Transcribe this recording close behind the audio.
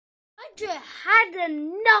I just had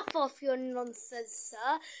enough of your nonsense,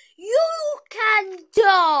 sir. You can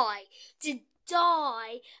die. To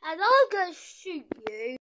die, and I'm going to shoot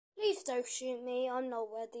you. Please don't shoot me. I'm not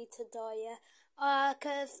ready to die yet.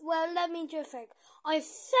 Well, let me just think. I'm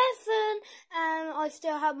 7 and I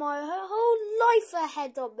still have my whole life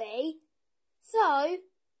ahead of me. So,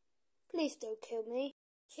 please don't kill me.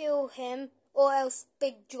 Kill him or else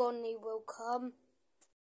Big Johnny will come.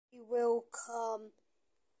 He will come.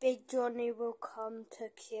 Big Johnny will come to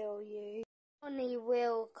kill you. Johnny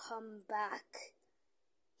will come back.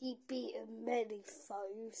 He beaten many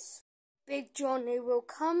foes. Big Johnny will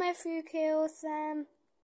come if you kill them.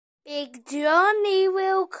 Big Johnny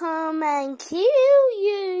will come and kill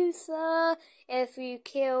you, sir, if you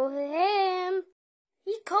kill him.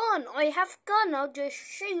 He can't. I have gun. I'll just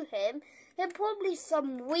shoot him. They're probably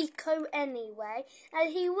some weako anyway,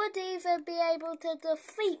 and he would even be able to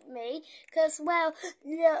defeat me, because, well,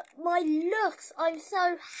 my looks, I'm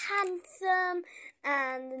so handsome,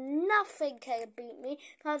 and nothing can beat me,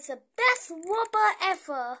 because I'm the best robber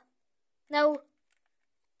ever. Now,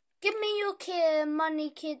 give me your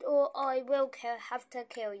money, kid, or I will have to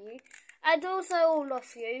kill you, and also all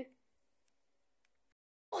of you.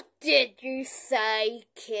 What did you say,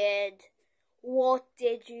 kid? What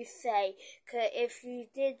did you say? 'Cause if you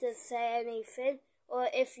didn't say anything, or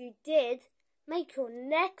if you did, make your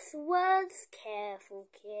next words careful,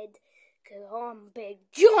 kid. 'Cause I'm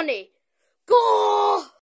Big Johnny.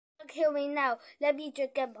 Go! Don't kill me now. Let me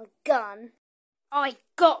just get my gun. I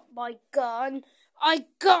got my gun. I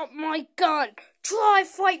got my gun. Try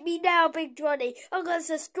fight me now, Big Johnny. I got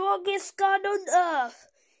the strongest gun on earth.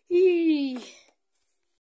 Please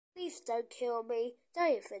don't kill me.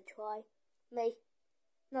 Don't even try me.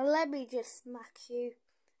 Now let me just smack you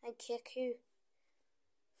and kick you.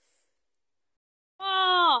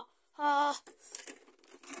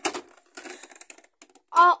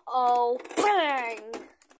 Uh-oh. Bang!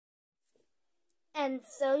 And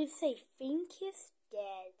so they think he's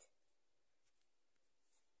dead.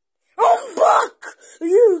 I'm back!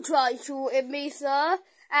 You try shooting me, sir.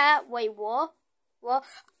 Wait, what? What?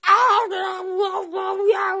 Ah!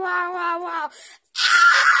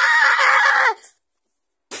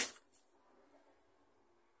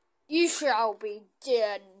 You shall be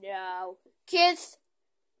dead now. Kids,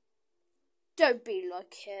 don't be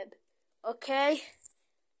like him, okay?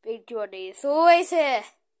 Big Johnny is always here.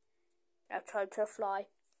 Now time to fly.